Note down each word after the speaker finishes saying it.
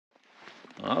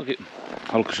Okay.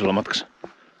 Haluatko olla matkassa?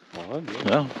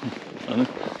 Yeah.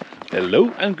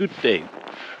 Hello and good day.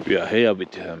 We are here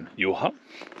with Juha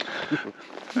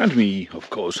and me, of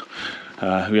course.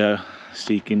 We are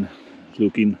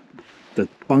looking that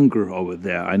bunker over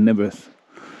there. I never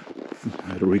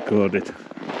recorded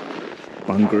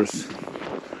bunkers.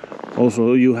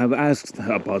 Also, you have asked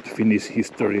about Finnish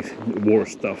history, war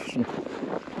stuff. So.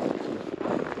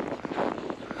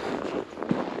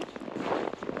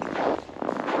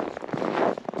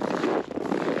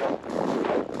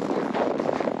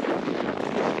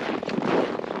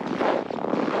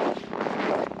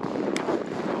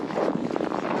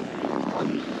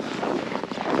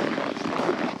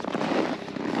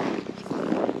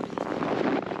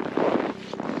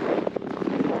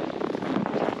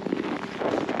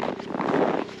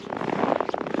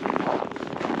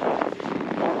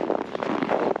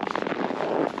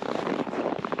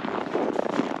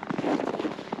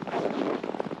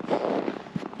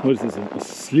 What is this? A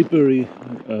slippery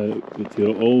with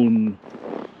your own.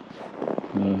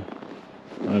 I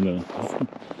don't know.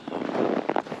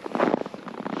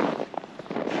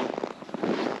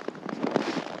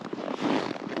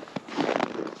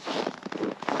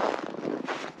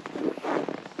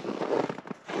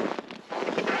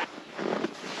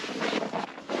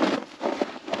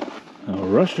 A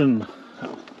Russian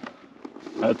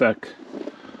attack.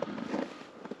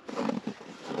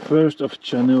 1st of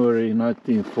January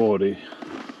 1940.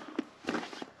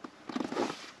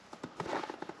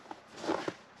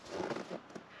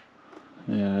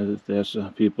 Yeah, there's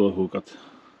people who got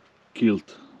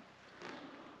killed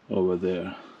over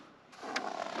there.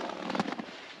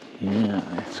 Yeah,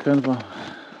 it's kind of a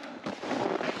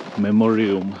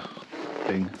memoriam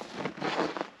thing.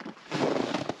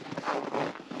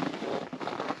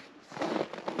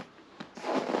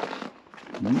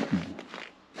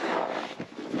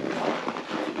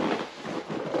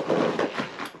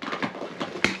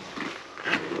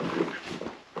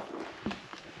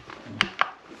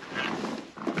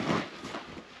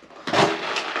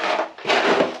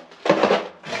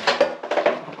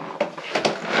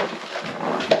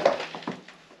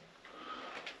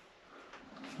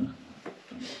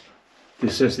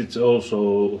 This says it's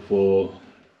also for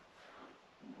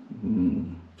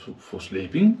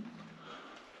sleeping.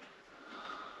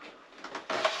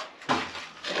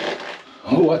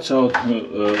 Oh, watch out!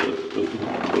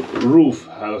 Roof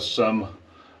has some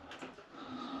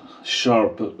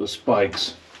sharp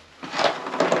spikes.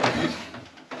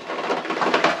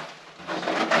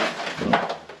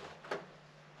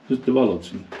 Sitten valot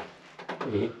sinne.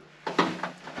 Niin.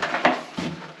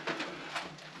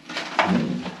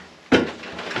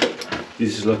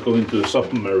 This is like going to a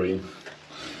submarine.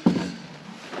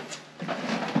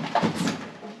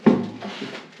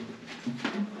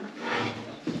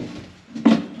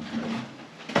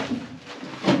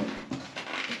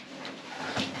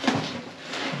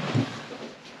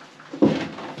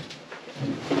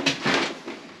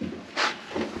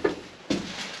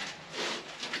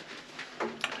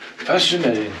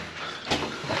 Fascinating.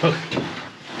 I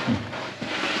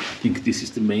think this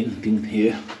is the main thing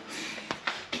here.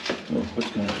 Oh, what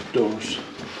kind of doors?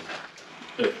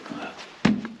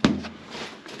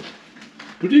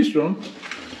 Pretty strong.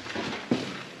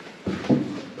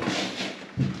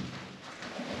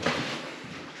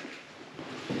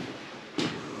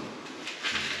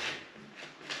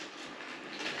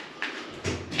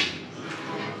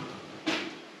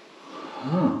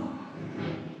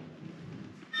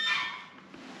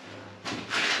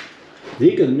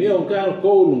 Tiedätkö, minä olen käynyt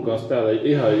koulun kanssa täällä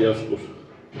ihan joskus.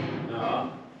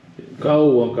 Jaa.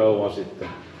 Kauan sitten.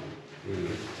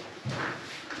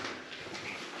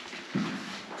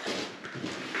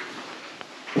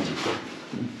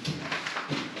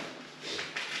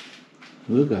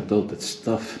 Look at all that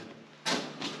stuff.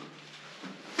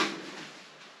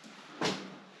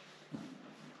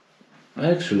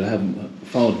 I actually have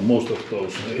found most of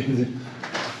those in the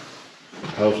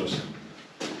houses,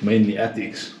 mainly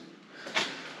attics.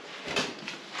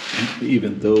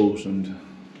 Even those and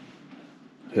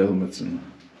helmets and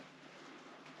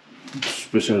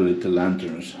especially the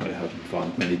lanterns I have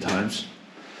found many times.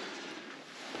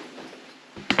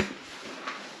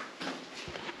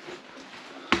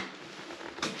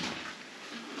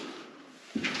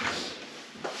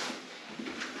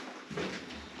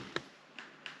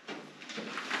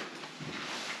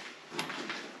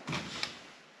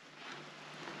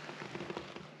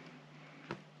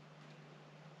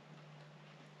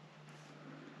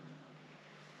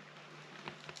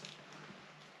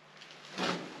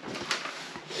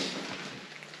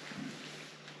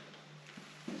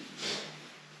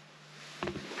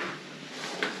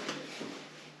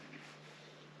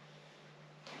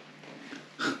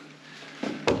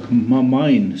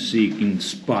 mine-seeking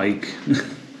spike.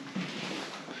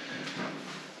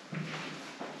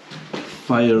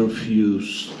 Fire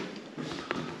fuse.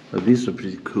 But these are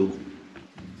pretty cool.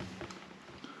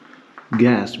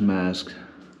 Gas mask.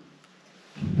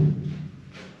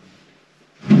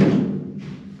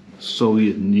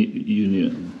 Soviet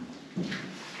Union.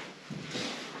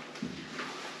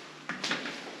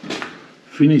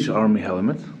 Finnish army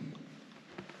helmet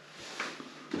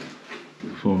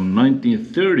from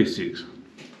 1936.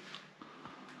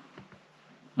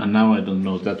 And now I don't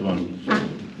know that one.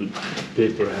 The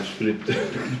paper has flipped.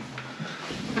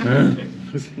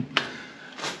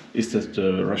 Is that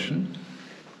Russian?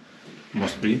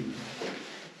 Must be.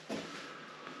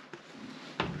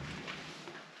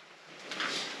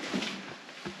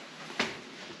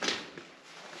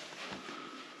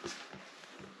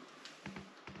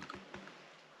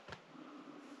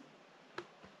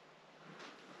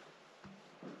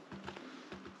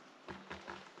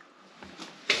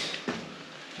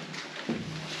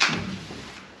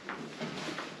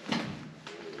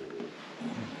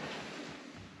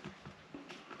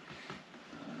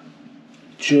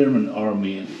 German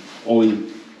army oil,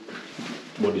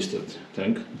 what is that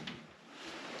tank?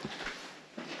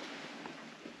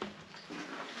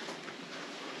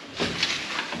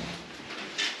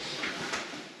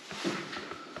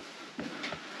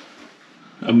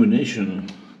 Ammunition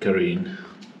carrying.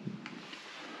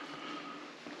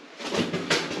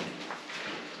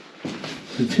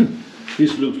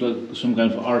 This looks like some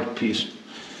kind of art piece.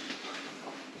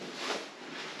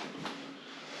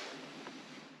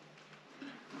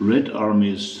 Red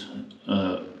Army's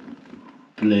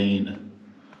plane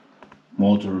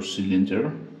motor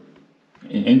cylinder,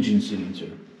 engine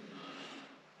cylinder.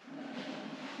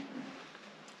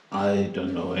 I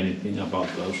don't know anything about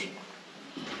those.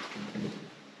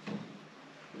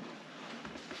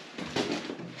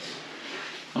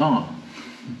 Ah,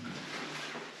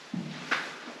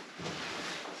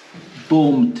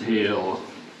 bomb tail.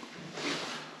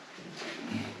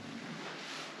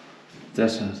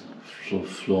 That has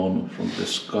flown from the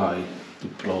sky to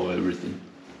blow everything.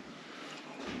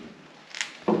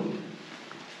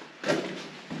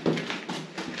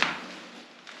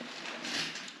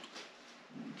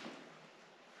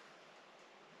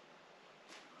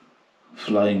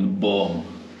 Flying bomb.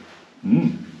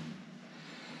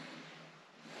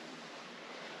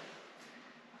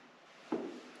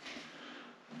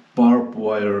 Barbed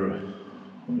wire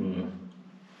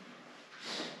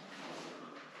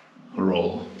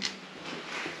roll.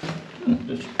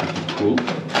 That's pretty cool.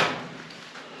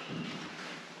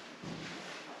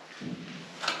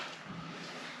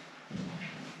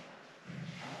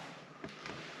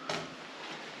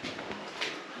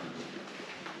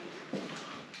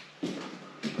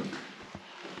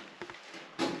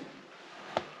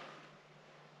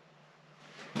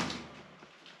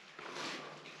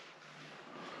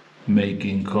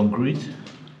 Making concrete.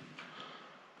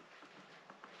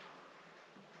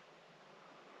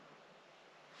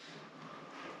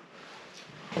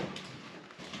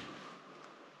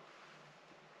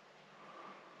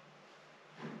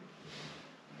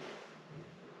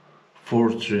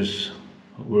 Fortress,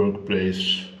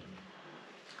 workplace,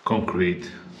 concrete,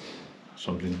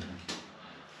 something.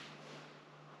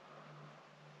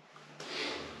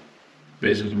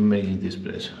 Basically making this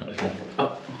place. Okay.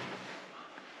 Oh.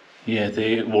 Yeah,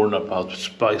 they warned about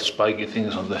spiky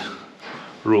things on the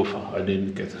roof. I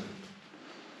didn't get it.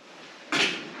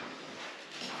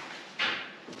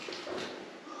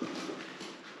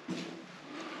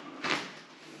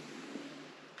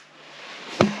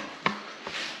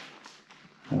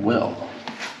 Well.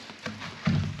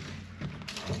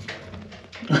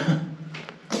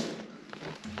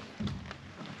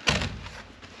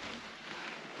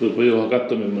 Tulipa Juha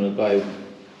katsoa, millainen kaivu.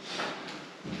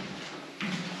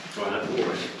 Vähän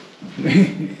vuosi.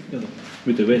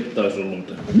 Miten vettä olisi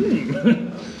ollut?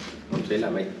 On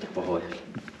siellä vettä pohjalla.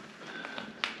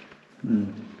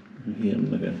 Hieno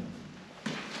näköinen.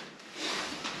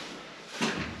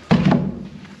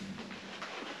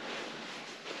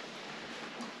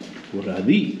 What are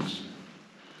these?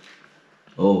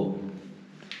 Oh,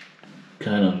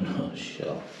 cannon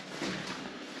shell.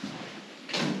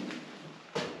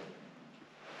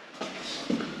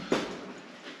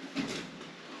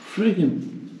 Freaking.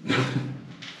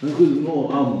 No kyllä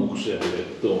nuo ammuksia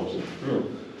tuollaisia.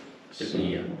 Se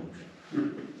tiedä.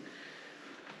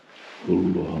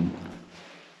 Hullu hamma.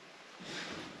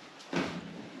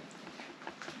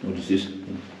 What is this?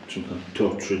 Some kind of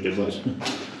torture device.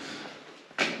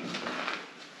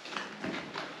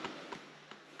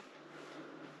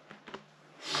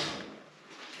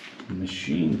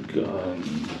 Machine gun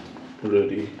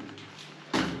ready.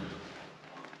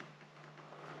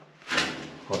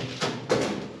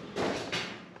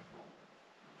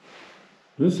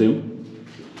 The same.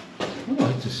 Oh,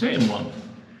 it's the same one.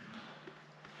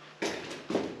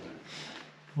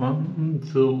 1,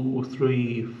 2,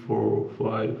 3, 4,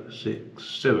 5,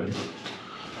 6, 7.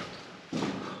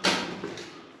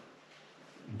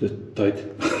 That's tight.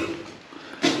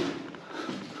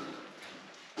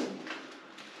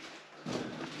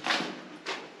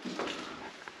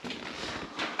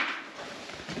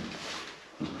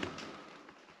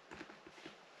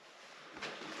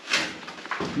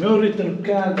 Me oon yrittänyt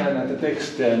kääntää näitä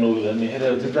tekstejä noille, niin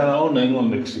hedeltä täällä on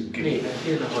englanniksikin. Niin,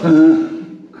 siellä on.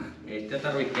 Ei sitä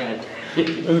tarvitse kääntää.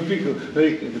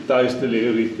 Pikku taisteli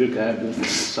yritti kääntää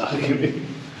saakeli.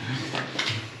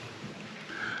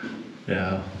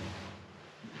 Yeah.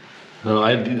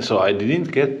 So I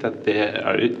didn't get that there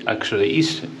actually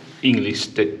is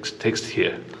English text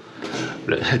here.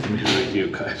 Let me read you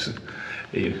guys.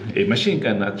 A machine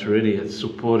gun not ready at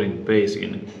supporting base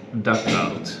in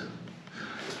dugout.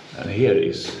 And here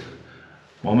is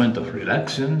moment of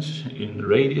relaxation in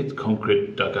radiant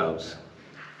concrete dugout.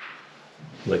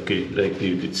 Like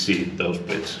you did see those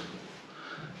bits.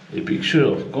 A picture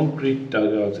of concrete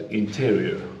dugout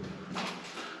interior.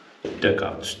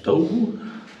 Dugout stove.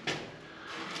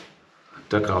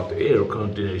 Dugout air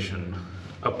condition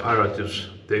apparatus,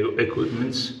 the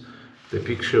equipments. The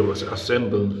picture was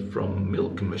assembled from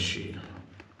milk machine.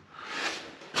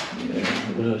 Yeah,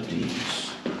 what are these?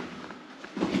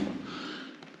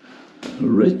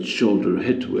 Red shoulder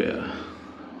headwear.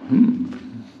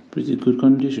 Pretty good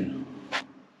condition.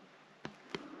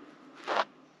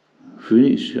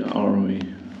 Finnish Army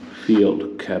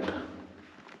field cap.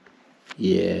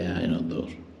 Yeah, I know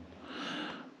those.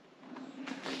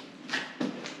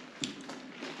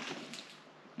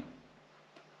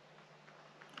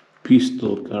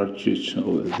 Pistol cartridge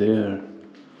over there.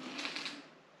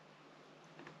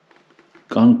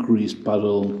 Gun grease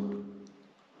bottle.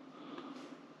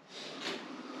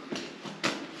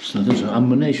 So there's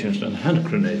ammunition and hand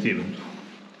grenade even.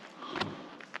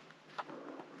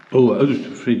 Oh, a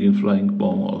freaking flying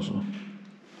bomb also.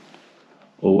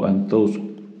 Oh, and those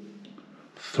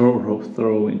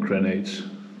throwing grenades.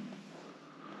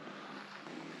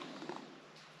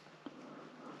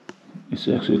 It's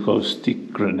actually called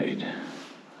stick grenade.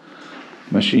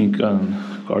 Machine gun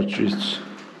cartridge.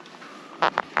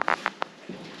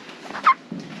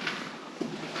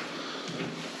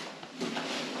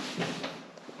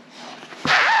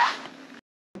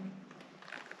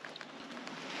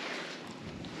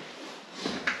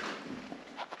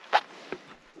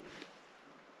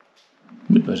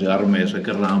 Nyt pääsin armeijassa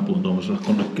kerran ampuun tuommoisella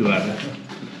konekiväärillä.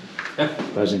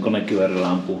 Pääsin konekiväärillä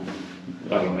ampuun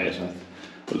armeijassa.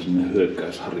 Oli semmoinen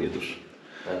hyökkäysharjoitus.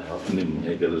 Niin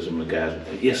eikä oli semmoinen kääntä,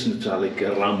 että jes nyt saa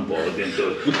liikkeen Ramboa.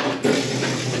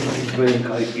 Vein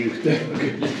kaikki yhteen.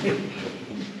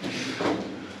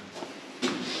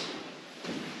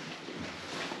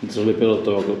 Se oli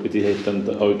pelottavaa, kun piti heittää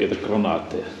niitä oikeita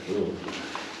granaatteja.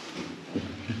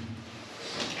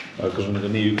 Vaikka se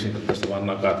on niin yksinkertaista vaan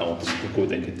nakata, mutta sitten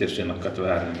kuitenkin, jos sinä nakaat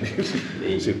väärin,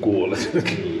 niin sinä kuolet.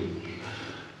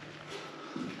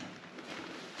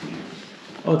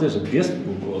 Oh, there's a guest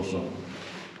book also.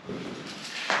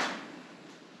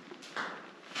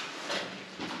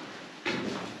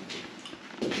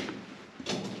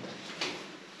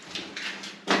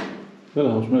 Vielä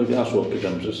haluaisi melkein asuakin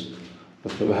tämmöisessä,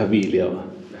 vaikka vähän viiliä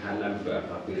vaan. Vähän lämpöä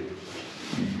saa kyllä.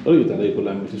 Oliko täällä joku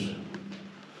lämmitys?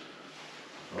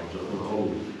 On se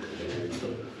ollut.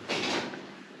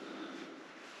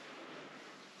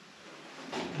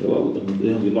 Jumalauta, mutta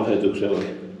johonkin lahjoituksia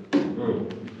oli.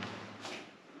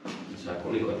 Saa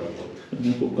kolikoita polttaa.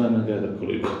 En kukaan enää käytä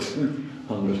kolikoita.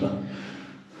 Hangessa.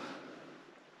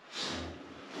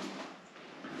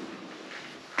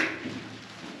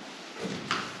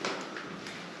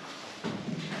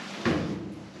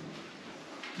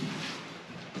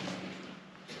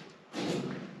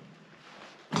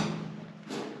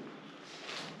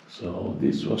 So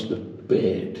this was the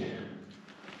bed.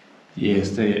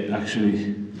 Yes, they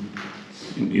actually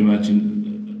imagine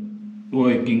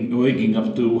waking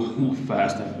up too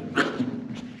fast.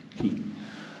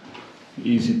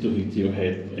 Easy to hit your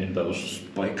head in those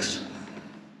spikes.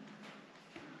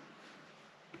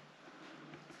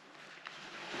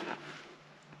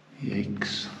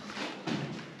 Yikes.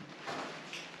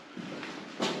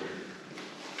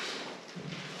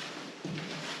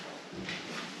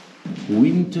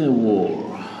 Winter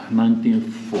War,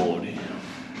 1940.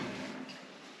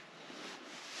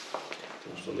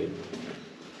 Tuossa oli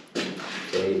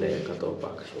eilen ja katon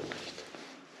paksuudesta.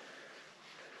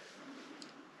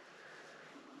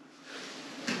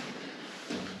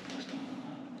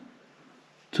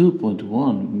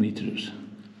 $2.1 meters.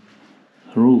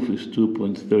 Roof is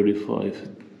 2.35.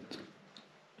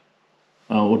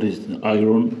 What is it?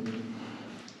 Iron?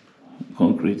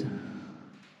 Concrete?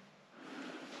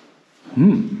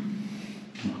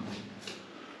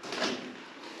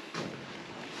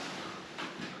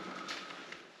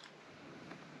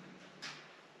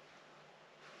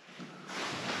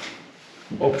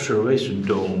 Observation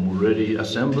dome ready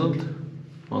assembled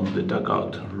on the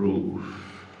dugout roof.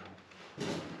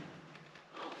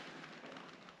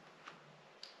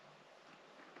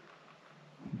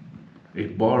 A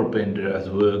bar bender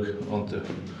at work on the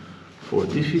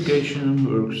fortification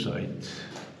work site.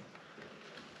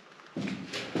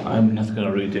 I'm not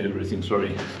gonna read everything,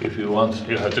 sorry. If you want,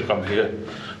 you have to come here.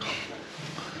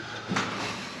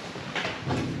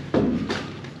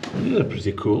 They're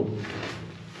pretty cool.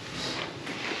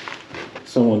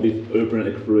 Someone did urban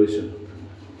exploration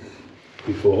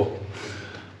before.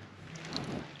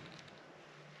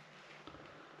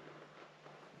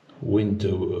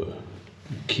 Window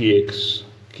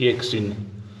Kieksin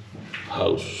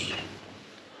house.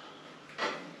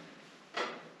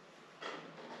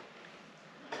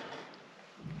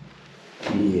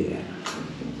 Yeah.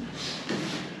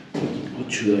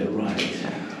 What should I write?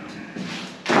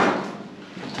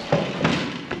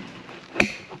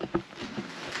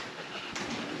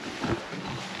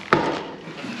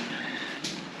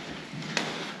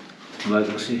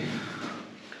 Laitoksi.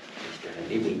 Tähän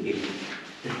nimikin.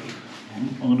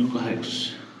 On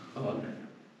 8. On.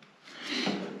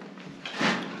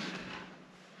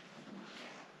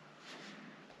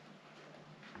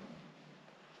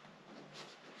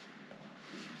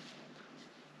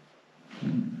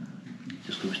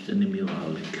 Josko sitten nimi on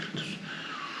allekirjoitus.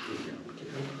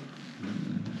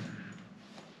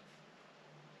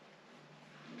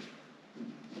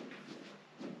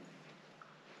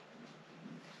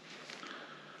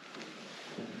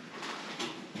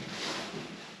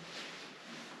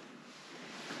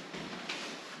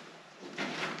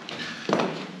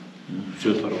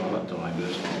 Syöt varmaan laittamaan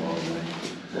myös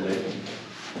ole.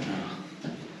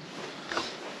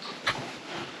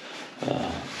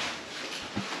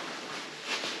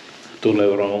 Tulee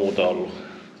varmaan muuta ollut.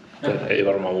 Ei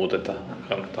varmaan muuteta.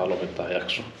 Kannattaa lopettaa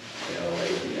jakso. Joo,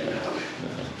 ei enää.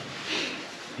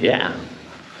 Yeah.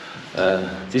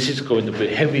 This is going to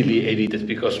be heavily edited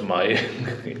because my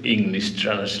English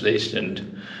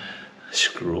translation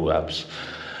screw ups.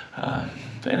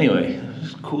 Anyway,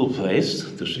 cool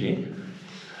place to see.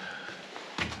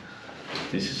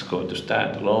 This is going to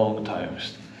stand a long time.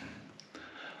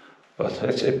 But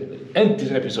let's end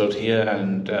this episode here,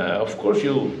 and of course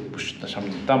you push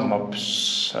some thumb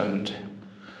ups, and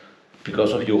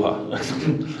because of Juha.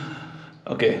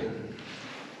 Okay,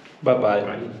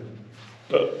 bye.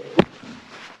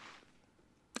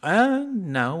 And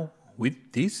now,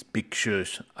 with these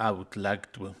pictures, I would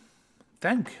like to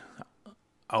thank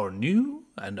our new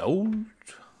and old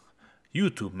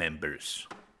YouTube members.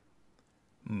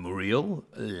 Muriel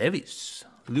Lewis,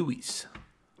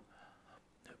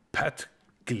 Pat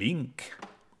Flinck,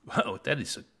 wow, that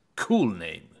is a cool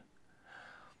name.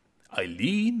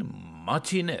 Eileen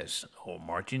Martinez,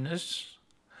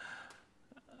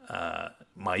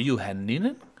 Maiju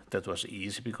Hänninen, that was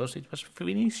easy because it was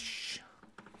Finnish.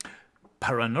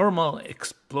 Paranormal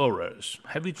Explorers,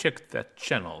 have you checked that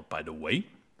channel, by the way?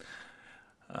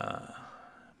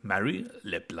 Mary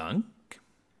LeBlanc,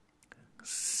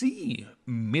 C.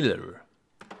 Miller,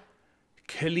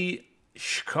 Kelly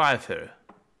Schreifer,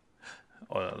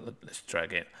 let's try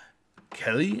again,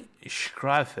 Kelly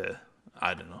Schreifer,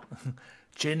 I don't know,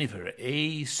 Jennifer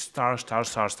A. star,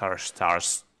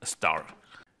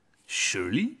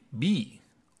 Shirley B.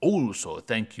 Also,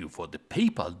 thank you for the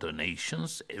PayPal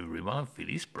donations, everyone,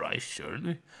 Phyllis, Bryce,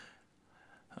 Shirley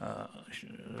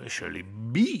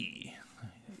B.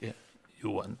 Yeah, you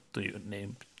want your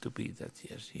name to be that?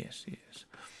 Yes.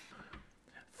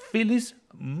 Phyllis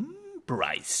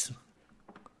Bryce,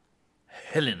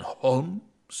 Helen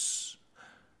Holmes,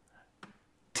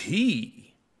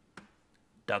 T.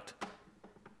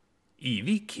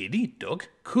 Evie Kitty Dog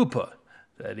Cooper.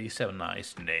 That is a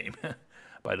nice name.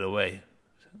 By the way,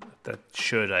 that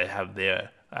shirt I have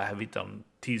there, I have it on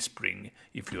Teespring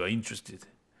if you are interested.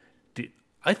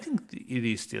 I think it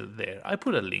is still there. I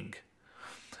put a link.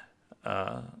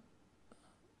 I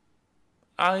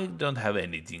don't have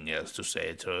anything else to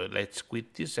say, so let's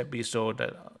quit this episode.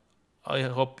 I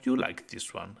hope you like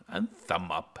this one, and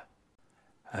thumb up.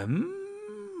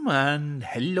 And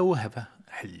hello.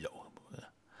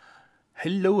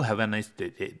 Hello, have a nice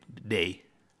day.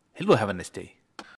 Hello, have a nice day.